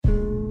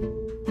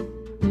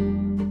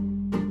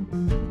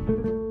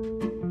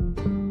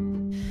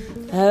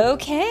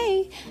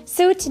Okay,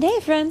 so today,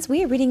 friends,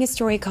 we are reading a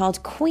story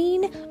called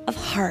Queen of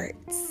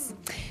Hearts.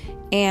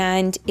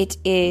 And it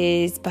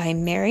is by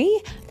Mary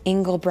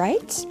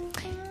Engelbreit.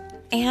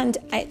 And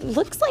it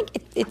looks like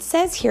it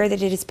says here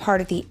that it is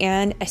part of the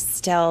Anne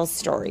Estelle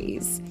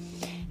stories.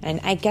 And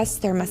I guess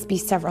there must be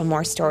several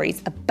more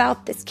stories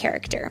about this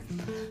character.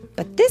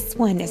 But this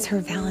one is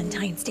her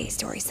Valentine's Day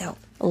story, so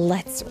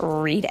let's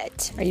read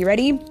it. Are you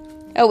ready?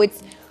 Oh,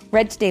 it's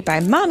read today by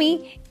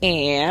Mommy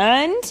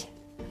and...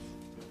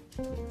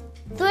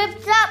 Thwip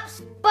Thwop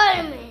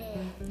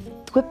Spider-Man.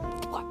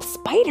 Thwip Thwop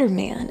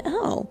Spider-Man.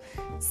 Oh,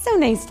 so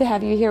nice to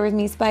have you here with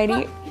me,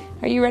 Spidey.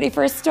 Are you ready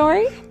for a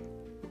story?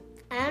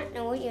 I don't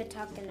know what you're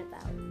talking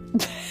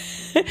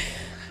about.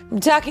 I'm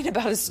talking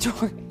about a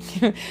story.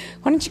 Why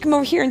don't you come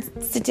over here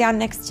and sit down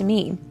next to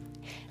me,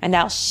 and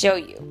I'll show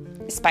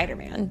you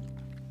Spider-Man.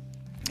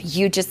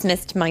 You just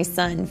missed my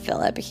son,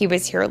 Philip. He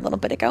was here a little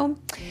bit ago.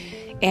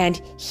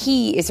 And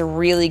he is a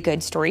really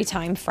good story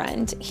time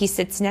friend. He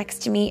sits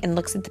next to me and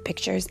looks at the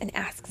pictures and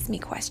asks me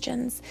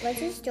questions. What's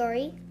the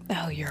story?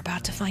 Oh, you're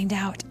about to find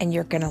out, and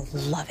you're going to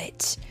love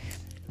it.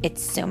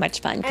 It's so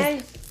much fun.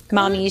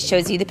 Mommy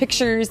shows you the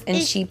pictures, and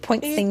she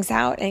points things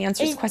out and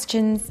answers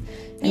questions.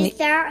 And is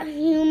that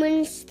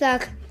human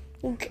stuck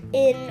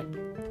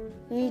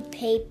in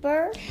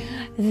paper?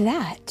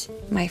 That,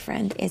 my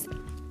friend, is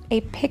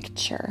a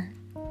picture.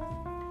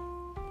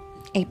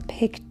 A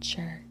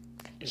picture.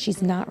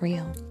 She's not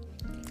real.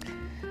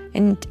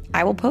 And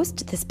I will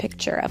post this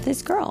picture of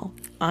this girl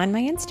on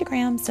my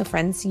Instagram. So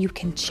friends, you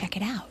can check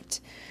it out.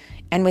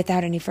 And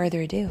without any further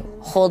ado,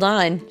 hold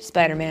on,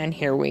 Spider-Man,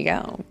 here we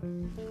go.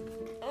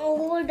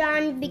 Hold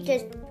on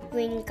because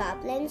Green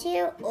Goblin's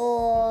here,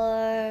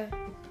 or...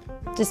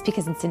 Just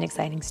because it's an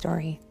exciting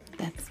story.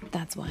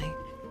 That's why.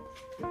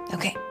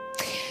 Okay.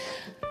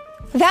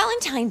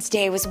 Valentine's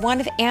Day was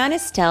one of Anne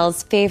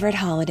Estelle's favorite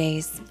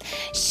holidays.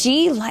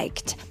 She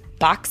liked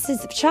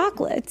boxes of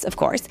chocolates, of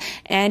course,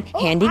 and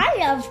candy. I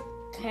love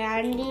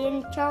candy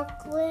and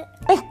chocolate.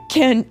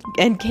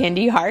 And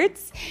candy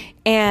hearts,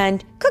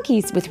 and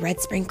cookies with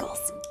red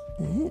sprinkles.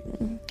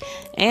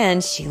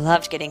 And she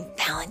loved getting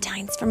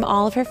Valentines from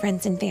all of her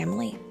friends and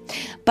family.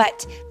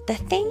 But the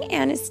thing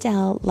Anne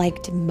Estelle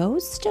liked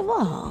most of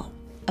all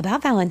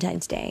about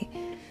Valentine's Day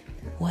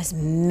was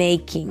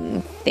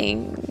making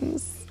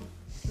things.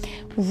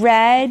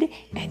 Red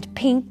and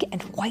pink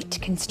and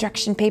white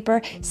construction paper,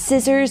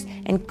 scissors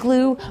and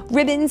glue,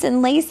 ribbons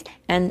and lace,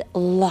 and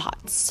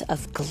lots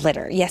of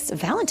glitter. Yes,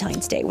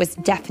 Valentine's Day was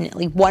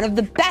definitely one of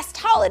the best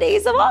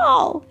holidays of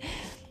all.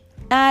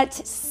 At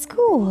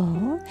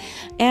school,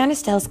 Anne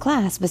Estelle's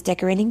class was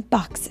decorating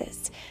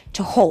boxes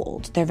to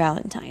hold their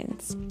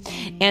Valentines.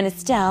 Anne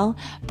Estelle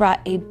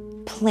brought a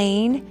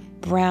plain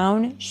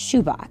brown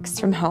shoebox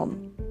from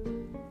home.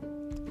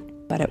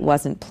 But it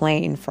wasn't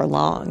plain for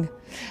long.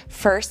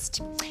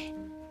 First,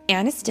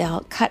 Anne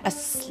Estelle cut a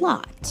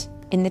slot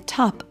in the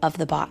top of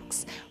the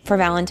box for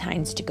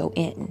Valentines to go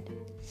in.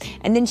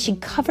 And then she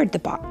covered the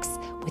box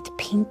with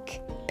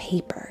pink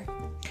paper.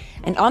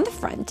 And on the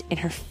front, in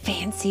her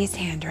fanciest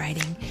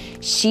handwriting,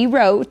 she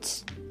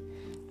wrote,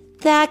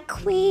 "The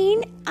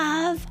Queen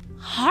of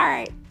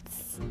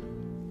Hearts."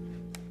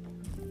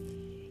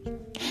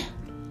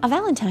 A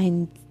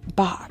Valentine's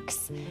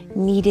box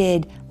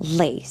needed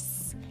lace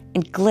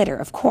and glitter,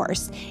 of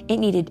course. It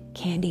needed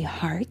candy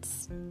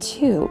hearts,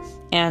 too.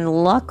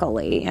 And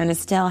luckily, Anne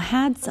Estelle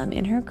had some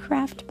in her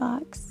craft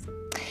box.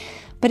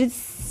 But it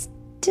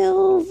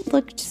still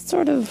looked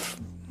sort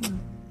of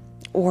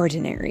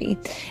ordinary.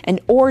 And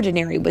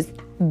ordinary was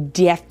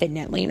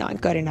definitely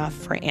not good enough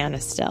for Anne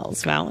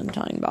Estelle's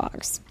Valentine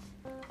box.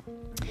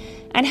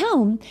 At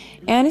home,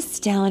 Anne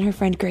Estelle and her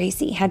friend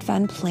Gracie had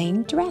fun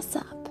playing dress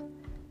up.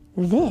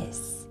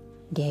 This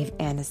gave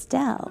Anne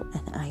Estelle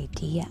an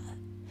idea.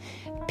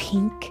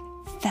 Pink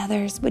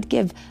feathers would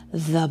give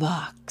the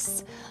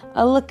box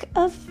a look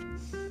of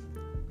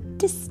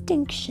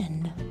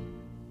distinction.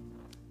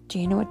 Do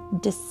you know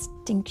what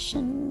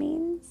distinction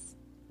means?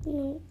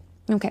 No.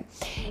 Okay.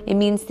 It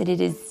means that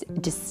it is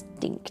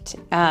distinct.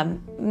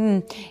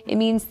 It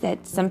means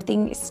that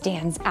something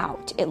stands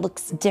out. It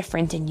looks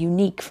different and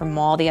unique from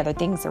all the other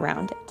things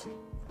around it.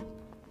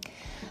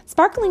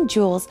 Sparkling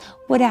jewels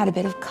would add a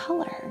bit of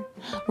color.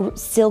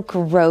 Silk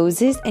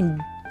roses and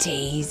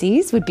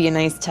daisies would be a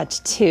nice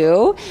touch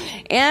too.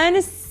 Anne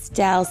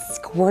Estelle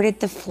squirted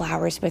the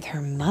flowers with her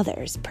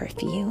mother's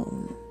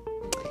perfume.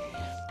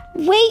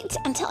 "Wait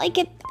until I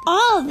get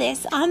all of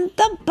this on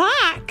the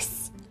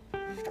box,"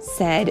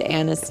 said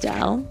Anne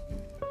Estelle.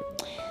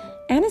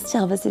 Anne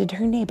Estelle visited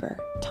her neighbor,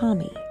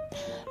 Tommy.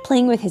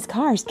 Playing with his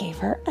cars gave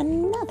her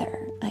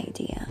another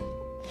idea.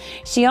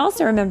 She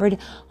also remembered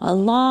a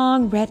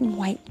long red and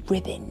white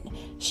ribbon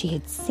she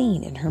had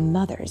seen in her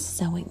mother's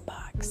sewing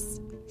box.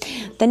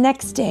 The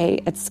next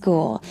day at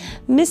school,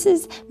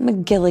 Mrs.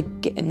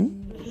 McGilligan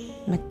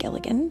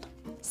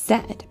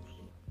said,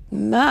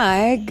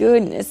 "My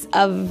goodness,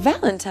 a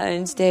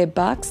Valentine's Day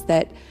box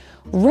that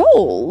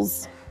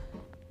rolls."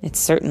 It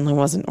certainly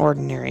wasn't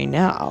ordinary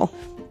now,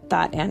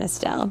 thought Anne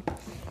Estelle.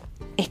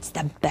 It's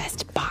the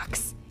best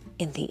box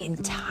in the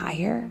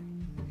entire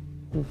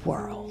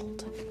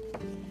world.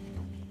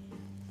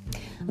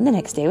 And the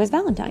next day was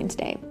Valentine's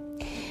Day.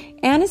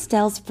 Anne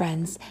Estelle's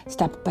friends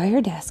stopped by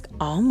her desk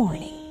all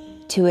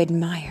morning to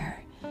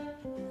admire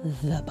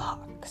the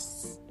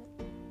box.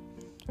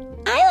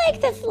 "I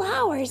like the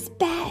flowers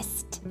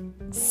best,"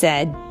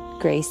 said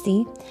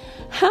Gracie.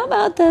 "How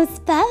about those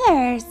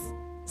feathers?"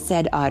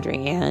 said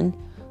Audrey Ann.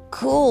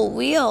 "Cool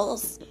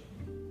wheels,"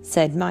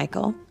 said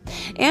Michael.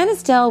 Anne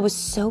Estelle was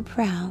so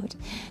proud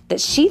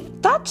that she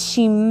thought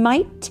she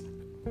might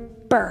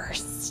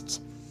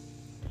burst.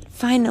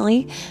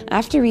 Finally,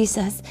 after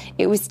recess,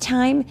 it was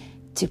time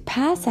to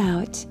pass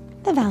out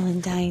the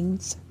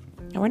Valentines.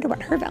 I wonder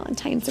what her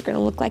Valentines are going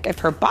to look like if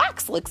her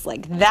box looks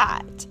like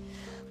that.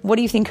 What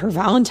do you think her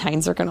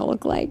Valentines are going to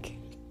look like?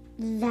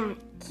 That.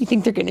 You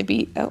think they're going to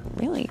be, oh,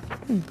 really?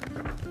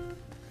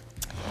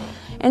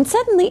 And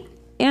suddenly,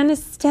 Anne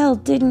Estelle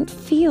didn't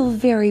feel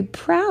very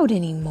proud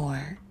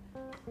anymore.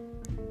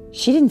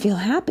 She didn't feel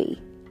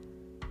happy.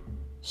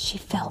 She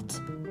felt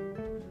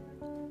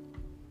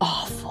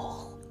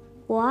awful.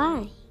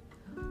 Why?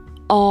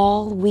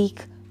 All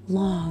week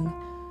long,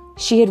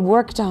 she had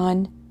worked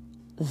on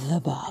the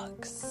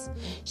box.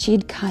 She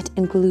had cut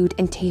and glued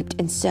and taped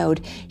and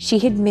sewed. She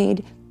had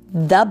made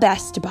the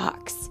best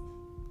box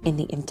in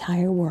the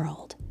entire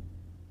world.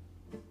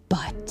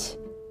 But,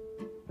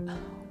 oh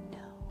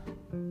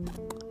no,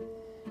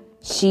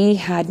 she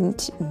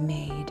hadn't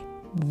made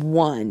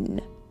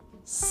one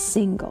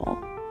single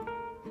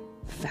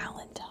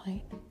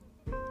Valentine.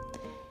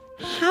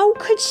 How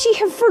could she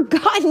have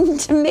forgotten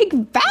to make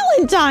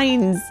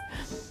Valentines?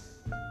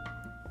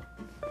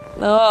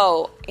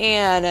 Oh,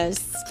 Anne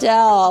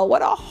Estelle,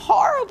 what a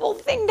horrible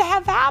thing to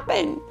have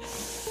happen.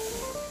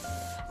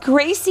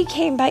 Gracie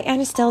came by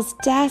Anne Estelle's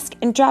desk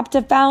and dropped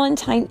a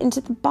Valentine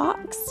into the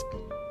box.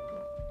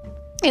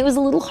 It was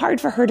a little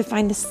hard for her to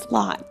find the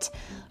slot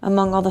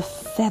among all the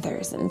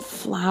feathers and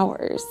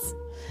flowers.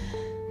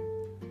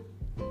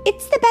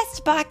 "It's the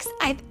best box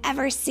I've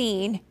ever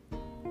seen,"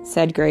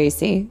 said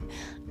Gracie.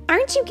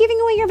 "Aren't you giving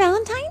away your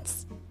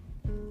Valentines?"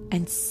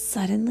 And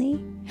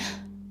suddenly,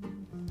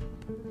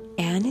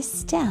 Anne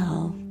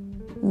Estelle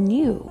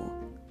knew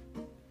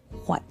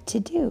what to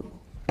do.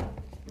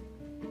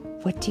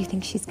 What do you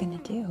think she's going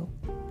to do?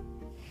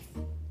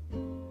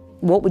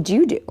 What would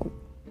you do?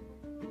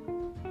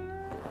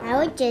 I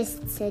would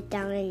just sit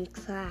down and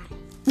cry.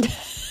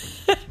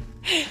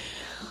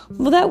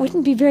 Well, that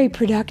wouldn't be very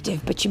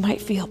productive, but you might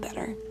feel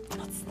better.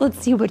 Let's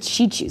see what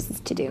she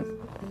chooses to do.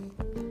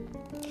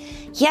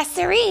 "Yes,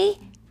 sirree,"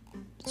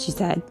 she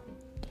said.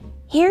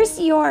 "Here's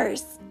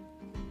yours."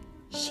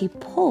 She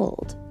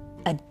pulled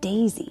a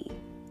daisy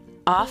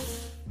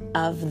off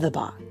of the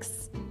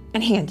box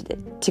and handed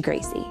it to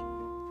Gracie.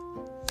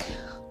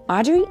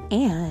 Audrey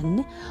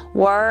Ann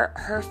wore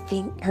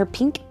her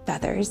pink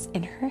feathers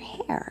in her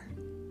hair.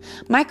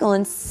 Michael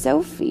and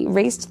Sophie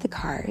raced the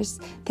cars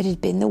that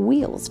had been the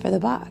wheels for the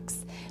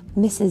box.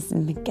 Mrs.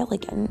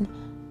 McGilligan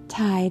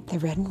tied the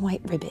red and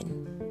white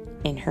ribbon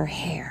in her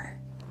hair.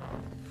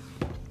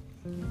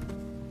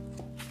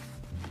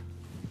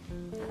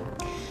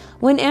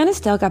 When Anne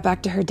Estelle got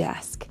back to her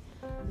desk,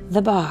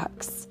 the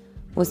box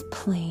was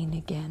plain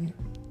again.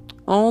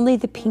 Only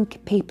the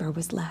pink paper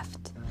was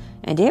left,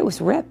 and it was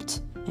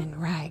ripped and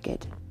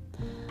ragged.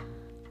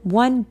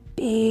 One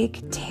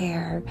big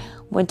tear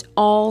went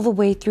all the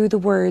way through the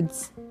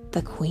words,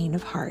 "The Queen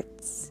of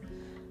Hearts."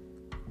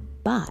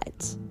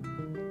 But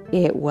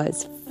it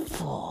was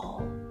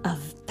full of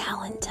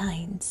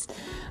Valentines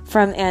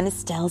from Anne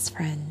Estelle's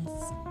friends.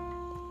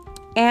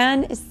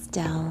 Anne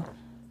Estelle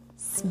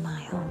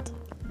smiled.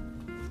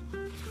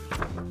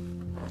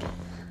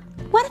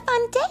 "What a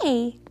fun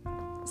day,"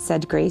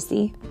 said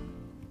Gracie.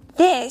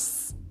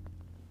 "This,"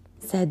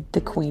 said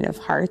the Queen of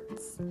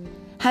Hearts,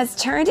 "has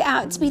turned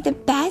out to be the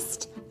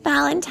best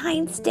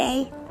Valentine's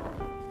Day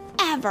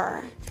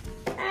ever."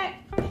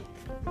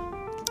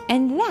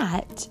 And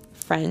that,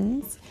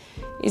 friends,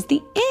 is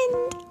the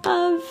end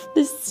of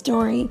the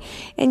story.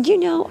 And you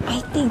know, I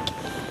think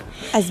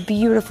as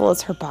beautiful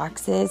as her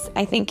box is,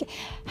 I think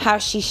how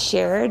she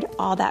shared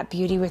all that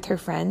beauty with her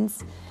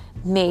friends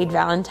made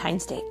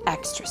Valentine's Day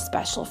extra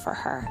special for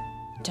her.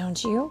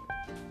 Don't you?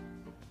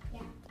 Yeah.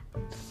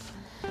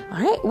 All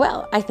right,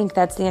 well, I think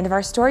that's the end of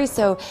our story.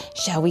 So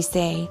shall we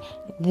say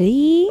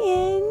the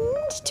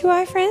end to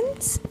our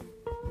friends?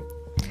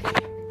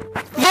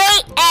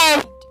 The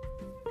end.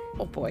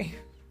 Oh boy.